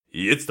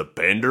It's the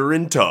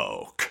Pandarin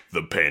Talk.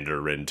 The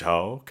Pandarin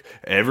Talk.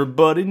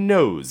 Everybody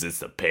knows it's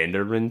the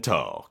Pandarin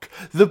Talk.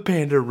 The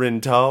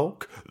Pandarin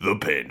Talk. The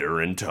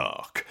Pandarin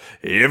Talk.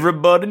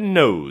 Everybody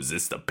knows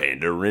it's the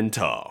Pandarin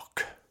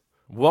Talk.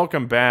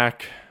 Welcome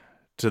back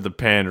to the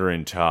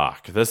Pandarin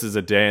Talk. This is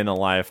a day in the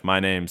life. My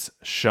name's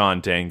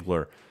Sean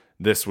Dangler.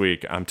 This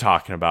week, I'm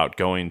talking about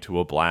going to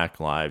a Black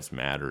Lives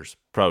Matters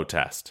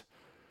protest.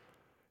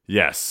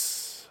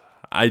 Yes,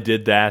 I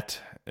did that.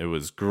 It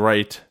was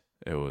great.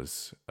 It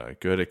was a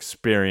good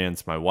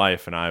experience. My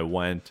wife and I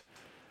went.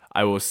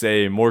 I will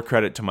say more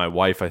credit to my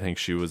wife. I think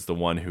she was the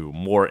one who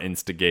more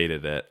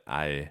instigated it.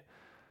 I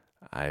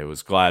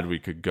was glad we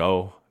could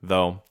go,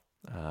 though.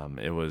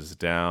 It was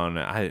down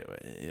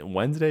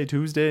Wednesday,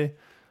 Tuesday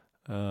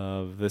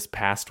of this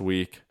past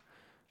week.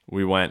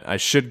 We went. I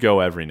should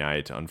go every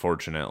night.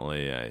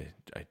 Unfortunately, I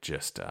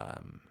just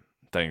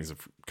things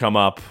have come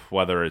up.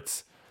 Whether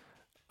it's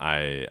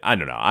I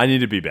don't know. I need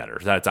to be better.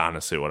 That's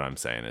honestly what I'm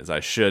saying. Is I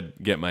should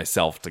get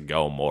myself to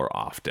go more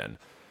often.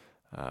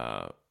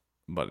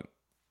 But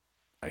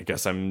I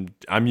guess I'm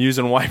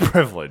using white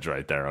privilege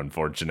right there.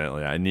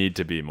 Unfortunately, I need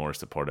to be more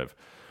supportive.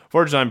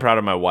 Fortunately, I'm proud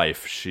of my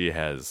wife. She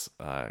has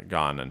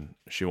gone and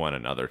she went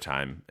another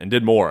time and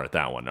did more at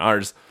that one.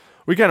 Ours,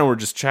 we kind of were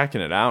just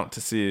checking it out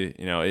to see.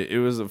 You know, it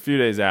was a few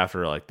days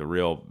after like the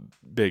real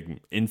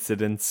big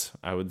incidents,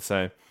 I would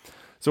say.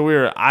 So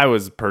I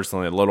was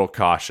personally a little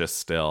cautious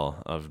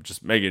still of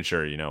just making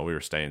sure, we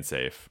were staying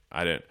safe.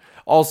 Staying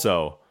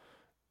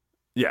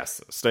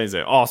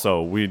safe.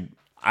 Also, we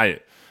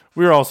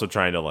were also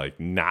trying to like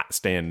not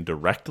stand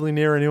directly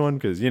near anyone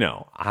because,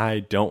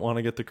 I don't want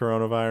to get the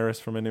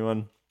coronavirus from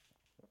anyone.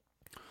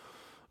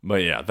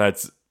 But yeah,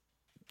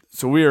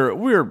 so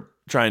we're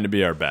trying to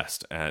be our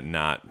best at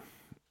not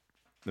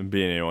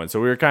being anyone.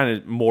 So we were kind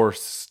of more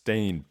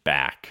staying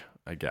back,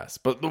 I guess.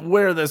 But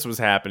where this was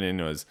happening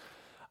was,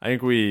 I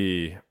think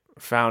we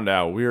found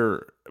out we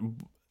were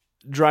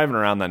driving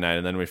around that night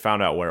and then we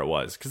found out where it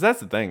was. Because that's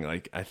the thing.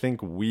 Like, I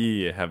think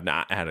we have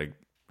not had a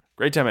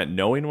great time at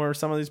knowing where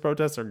some of these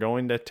protests are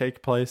going to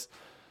take place.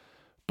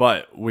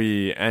 But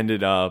we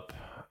ended up,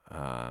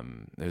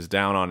 it was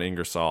down on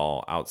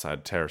Ingersoll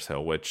outside Terrace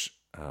Hill, which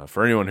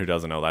for anyone who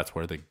doesn't know, that's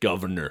where the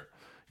Governor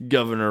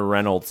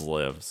Reynolds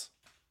lives.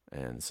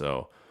 And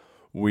so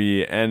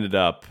we ended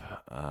up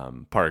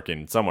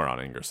parking somewhere on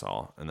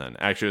Ingersoll. And then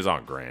actually it was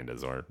on Grand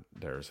is where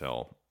Terrace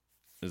Hill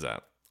is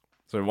at.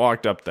 So we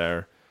walked up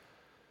there.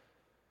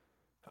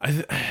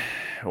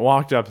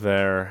 Walked up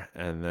there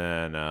and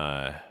then,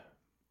 I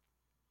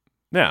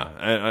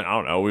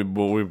don't know.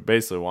 We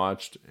basically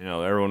watched,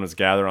 everyone was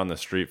gathered on the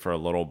street for a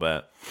little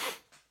bit.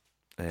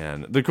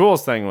 And the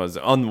coolest thing was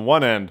on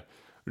one end,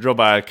 we drove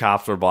by,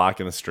 cops were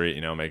blocking the street,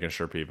 making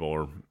sure people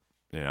were,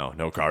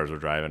 no cars were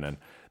driving in.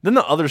 Then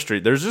the other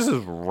street, there's just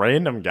this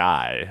random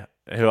guy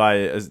who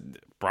is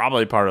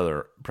probably part of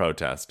the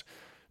protest,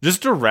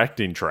 just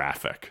directing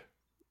traffic.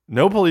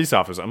 No police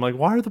officer. I'm like,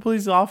 why are the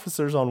police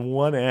officers on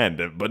one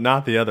end but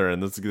not the other?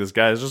 And this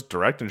guy is just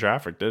directing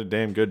traffic. Did a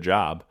damn good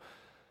job.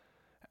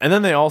 And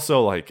then they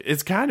also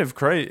it's kind of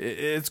crazy.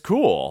 It's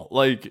cool,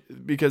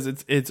 because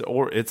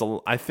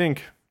I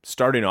think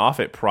starting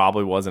off it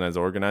probably wasn't as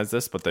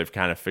organized but they've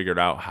kind of figured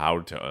out how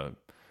to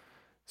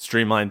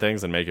streamline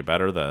things and make it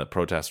better, the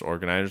protest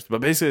organizers.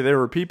 But basically there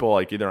were people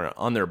either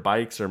on their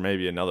bikes or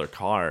maybe another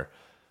car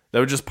that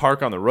would just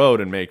park on the road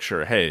and make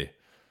sure,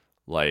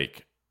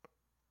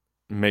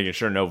 making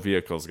sure no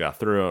vehicles got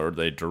through or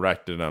they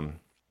directed them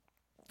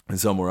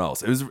somewhere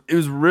else. It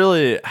was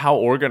really how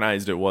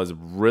organized it was.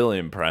 Really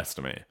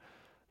impressed me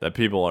that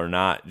people are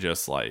not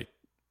just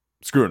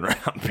screwing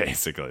around.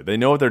 Basically, they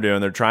know what they're doing.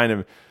 They're trying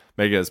to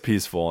make it as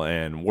peaceful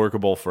and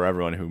workable for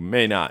everyone who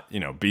may not,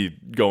 be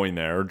going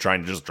there or trying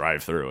to just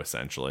drive through,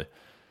 essentially.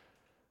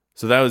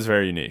 So that was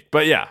very unique.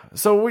 But yeah,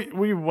 so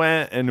we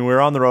went and we were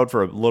on the road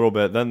for a little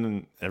bit.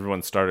 Then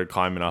everyone started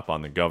climbing up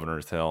on the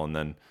Governor's Hill. And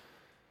then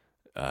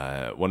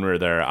when we were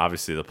there,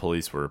 obviously the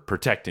police were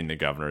protecting the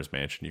governor's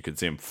mansion. You could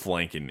see them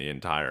flanking the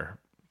entire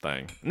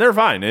thing. And they're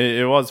fine.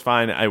 It was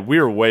fine. We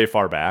were way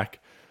far back.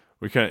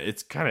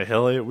 It's kind of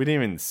hilly. We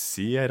didn't even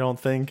see, I don't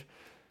think,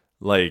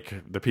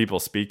 the people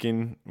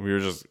speaking. We were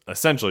just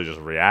essentially just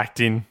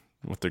reacting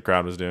what the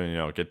crowd was doing,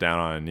 get down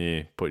on a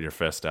knee, put your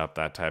fist up,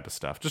 that type of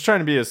stuff. Just trying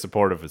to be as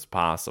supportive as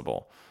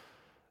possible.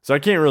 So I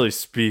can't really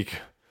speak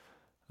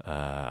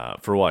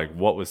for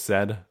what was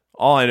said.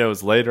 All I know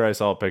is later I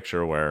saw a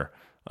picture where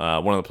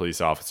one of the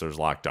police officers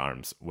locked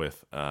arms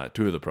with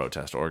two of the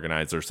protest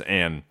organizers.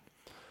 And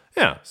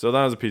yeah, so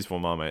that was a peaceful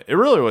moment. It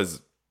really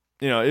was,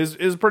 it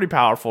was pretty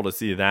powerful to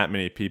see that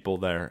many people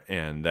there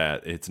and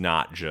that it's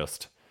not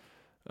just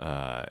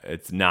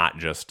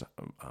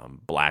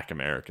Black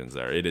Americans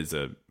there. It is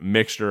a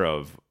mixture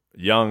of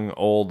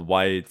old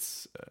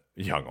whites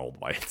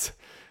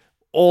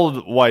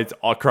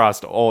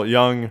across all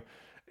young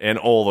and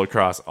old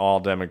across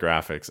all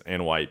demographics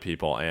and white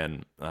people.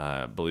 And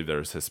I believe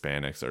there's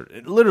Hispanics or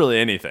literally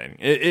anything.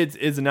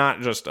 It's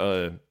not just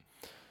a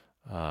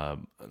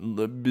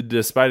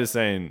Despite it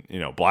saying,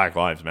 Black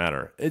Lives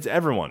Matter, it's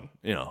everyone,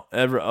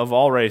 of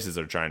all races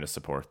are trying to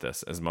support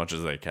this as much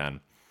as they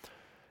can.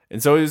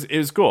 And so it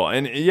was cool.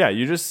 And yeah,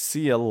 you just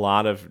see a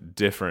lot of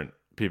different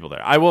people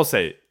there. I will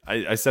say,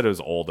 I said it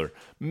was older,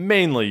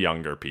 mainly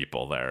younger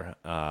people there,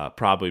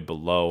 probably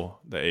below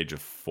the age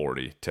of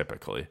 40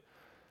 typically.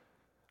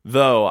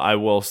 Though I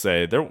will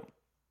say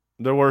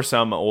there were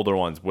some older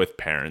ones with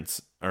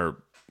parents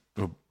or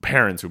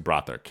parents who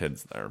brought their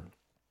kids there.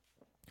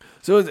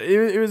 So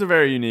it was a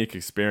very unique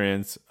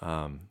experience.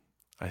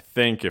 I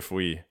think if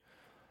we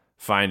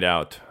find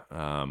out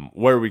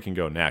where we can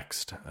go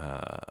next,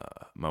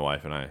 my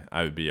wife and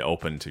I would be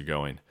open to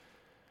going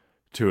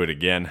to it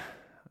again.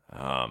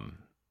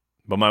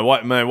 But my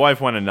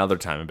wife went another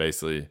time, and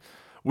basically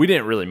we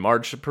didn't really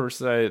march per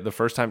se the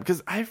first time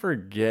because I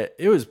forget,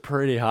 it was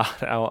pretty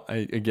hot out.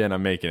 Again,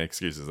 I'm making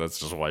excuses. That's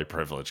just white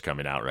privilege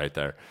coming out right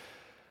there.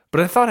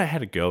 But I thought I had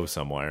to go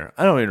somewhere.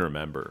 I don't even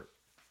remember.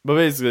 But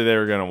basically they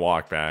were going to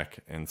walk back,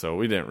 and so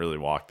we didn't really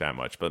walk that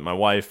much. But my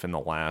wife in the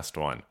last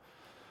one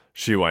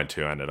she went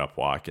to ended up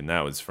walking.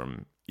 That was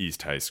from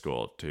East High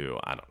School to,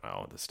 I don't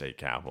know, the state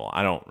capitol.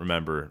 I don't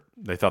remember.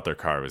 They thought their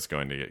car was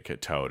going to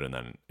get towed, and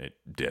then it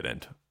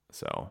didn't.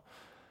 So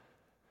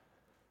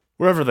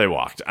wherever they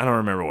walked, I don't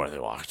remember where they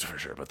walked for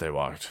sure, but they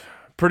walked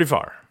pretty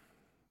far.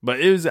 But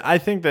it was, I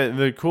think that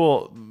the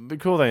cool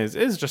thing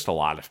is just a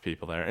lot of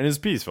people there, and it's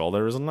peaceful.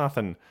 There was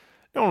nothing,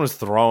 no one was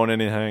throwing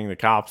anything. The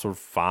cops were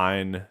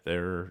fine. They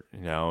were,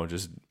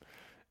 just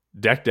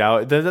decked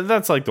out.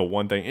 That's like the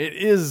one thing.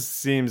 It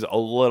seems a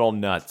little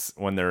nuts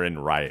when they're in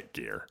riot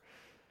gear.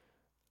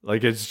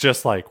 Like, it's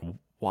just like,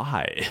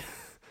 why?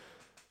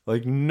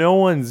 Like, no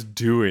one's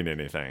doing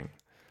anything.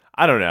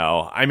 I don't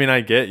know. I mean,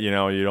 I get,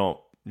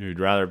 you'd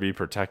rather be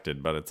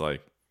protected, but it's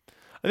like,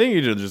 I think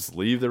you should just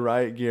leave the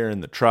riot gear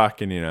in the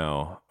truck and,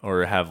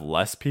 or have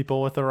less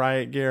people with the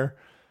riot gear.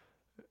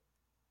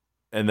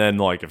 And then,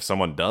 like, if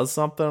someone does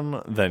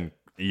something, then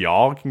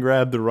y'all can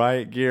grab the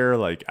riot gear.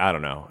 Like, I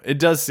don't know. It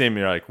does seem,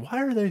 you're like,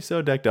 why are they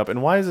so decked up?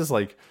 And why is this,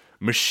 like,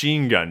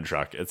 machine gun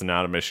truck? It's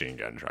not a machine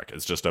gun truck.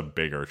 It's just a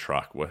bigger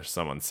truck with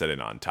someone sitting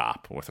on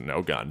top with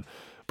no gun.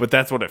 But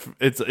that's what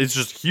it's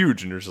just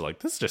huge. And you're just like,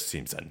 this just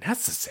seems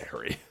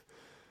unnecessary.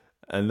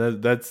 And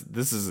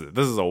this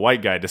is a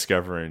white guy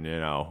discovering,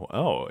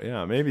 oh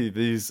yeah, maybe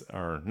these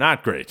are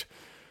not great.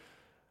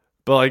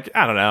 But like,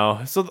 I don't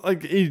know. So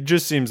like, it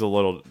just seems a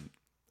little,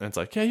 it's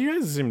like, yeah, you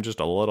guys seem just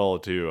a little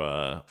too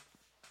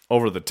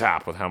over the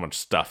top with how much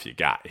stuff you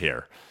got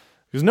here.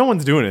 Because no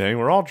one's doing anything.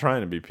 We're all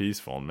trying to be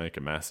peaceful and make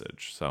a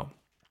message. So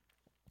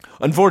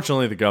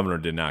unfortunately, the governor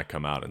did not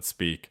come out and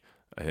speak.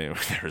 I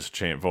think there was a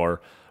chant for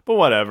her. But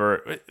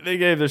whatever. They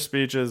gave their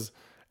speeches.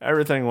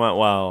 Everything went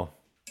well.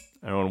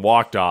 Everyone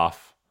walked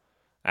off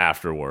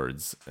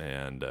afterwards,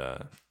 and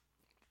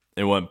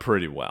it went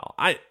pretty well.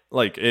 I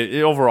like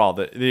it overall.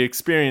 The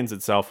experience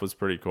itself was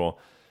pretty cool.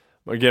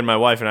 Again, my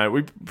wife and I,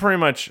 we pretty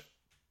much,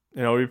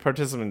 we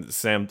participated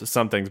in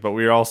some things, but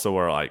we also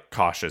were like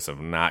cautious of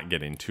not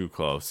getting too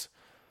close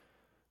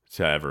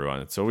to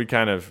everyone. So we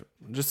kind of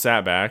just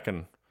sat back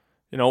and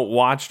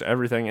watched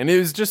everything, and it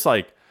was just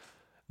like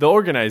the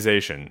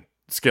organization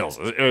skills.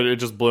 It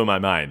just blew my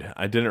mind.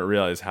 I didn't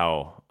realize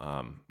how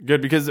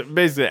good, because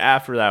basically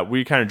after that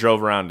we kind of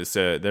drove around to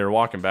say they were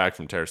walking back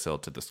from Terrace Hill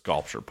to the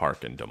sculpture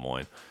park in Des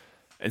Moines,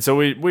 and so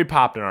we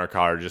popped in our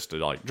car just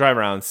to like drive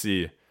around and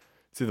see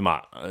the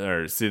mob,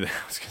 or see the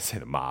I was gonna say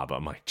the mob.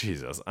 I'm like,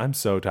 Jesus, I'm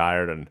so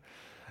tired,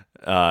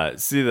 and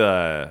see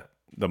the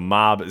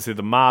mob. See,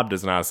 the mob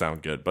does not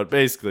sound good, but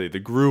basically the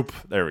group.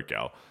 There we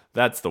go.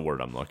 That's the word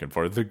I'm looking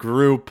for. The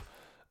group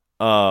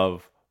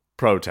of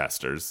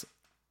protesters.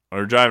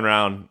 We're driving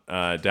around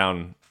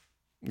down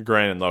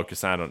Grand and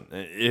Locust.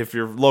 If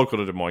you're local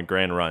to Des Moines,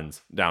 Grand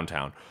runs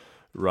downtown,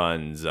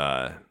 runs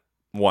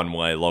one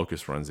way.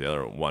 Locust runs the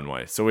other one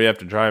way. So we have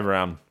to drive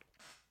around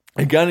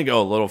and kind of go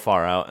a little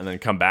far out and then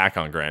come back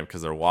on Grand,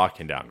 because they're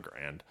walking down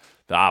Grand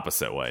the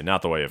opposite way,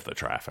 not the way of the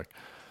traffic.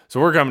 So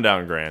we're coming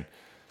down Grand.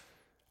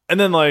 And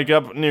then like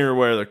up near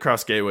where the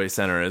Cross Gateway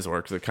Center is,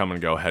 where the Come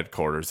and Go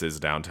headquarters is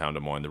downtown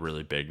Des Moines, the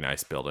really big,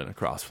 nice building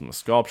across from the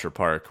sculpture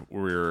park.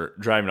 We're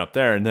driving up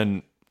there, and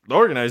then the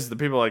organizers, the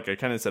people, like I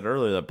kind of said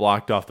earlier, that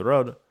blocked off the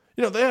road,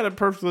 they had it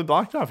perfectly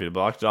blocked off. You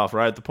blocked it off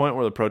right at the point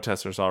where the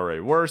protesters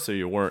already were, so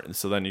you weren't.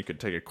 So then you could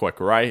take a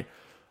quick right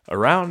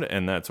around,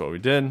 and that's what we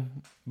did.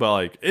 But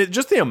like,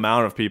 just the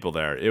amount of people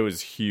there, it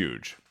was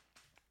huge.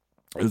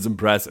 It was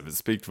impressive. It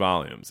speaks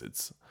volumes.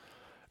 It's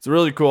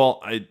really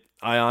cool.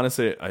 I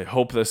honestly, I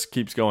hope this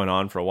keeps going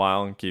on for a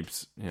while and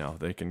keeps,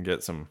 they can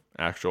get some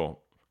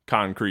actual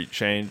concrete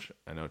change.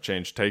 I know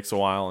change takes a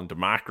while in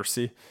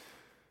democracy,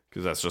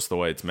 because that's just the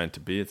way it's meant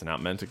to be. It's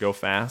not meant to go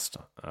fast.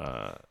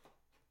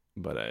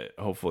 But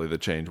hopefully the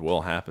change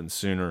will happen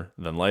sooner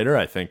than later.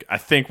 I think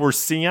we're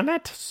seeing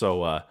it.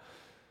 So,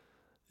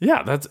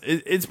 yeah,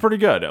 it's pretty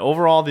good.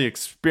 Overall, the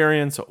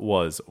experience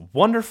was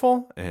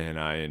wonderful, and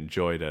I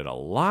enjoyed it a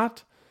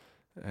lot.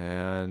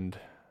 And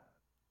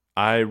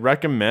I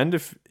recommend,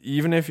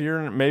 even if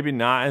you're maybe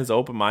not as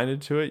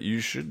open-minded to it, you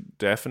should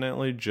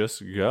definitely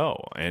just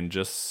go and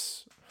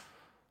just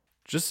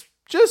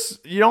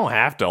you don't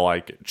have to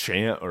like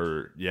chant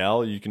or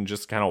yell. You can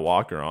just kind of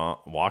walk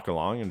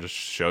along and just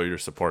show your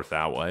support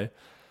that way.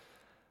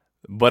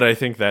 But I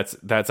think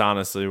that's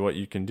honestly what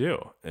you can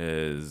do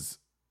is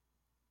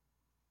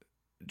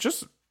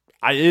just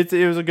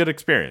it was a good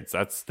experience.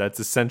 That's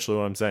essentially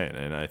what I'm saying,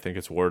 and I think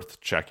it's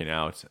worth checking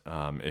out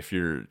if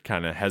you're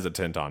kind of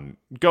hesitant on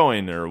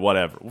going or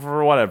whatever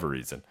for whatever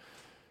reason.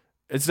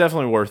 It's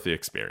definitely worth the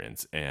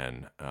experience,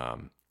 and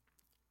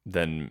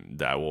then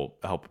that will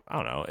help. I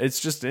don't know. It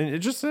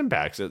just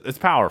impacts. It's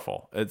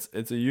powerful.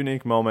 It's a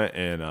unique moment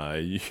in a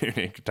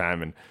unique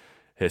time in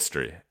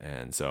history,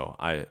 and so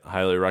I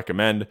highly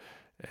recommend,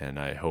 and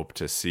I hope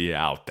to see you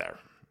out there.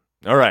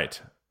 All right.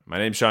 My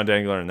name's Sean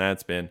Dangler, and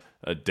that's been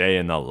a day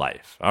in the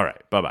life. All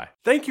right, bye-bye.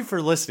 Thank you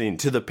for listening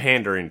to the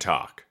Pandering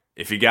Talk.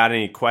 If you got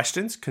any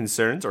questions,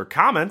 concerns, or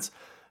comments,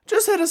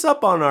 just hit us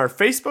up on our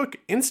Facebook,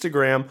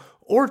 Instagram,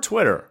 or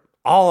Twitter,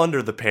 all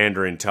under the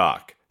Pandering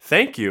Talk.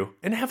 Thank you,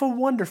 and have a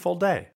wonderful day.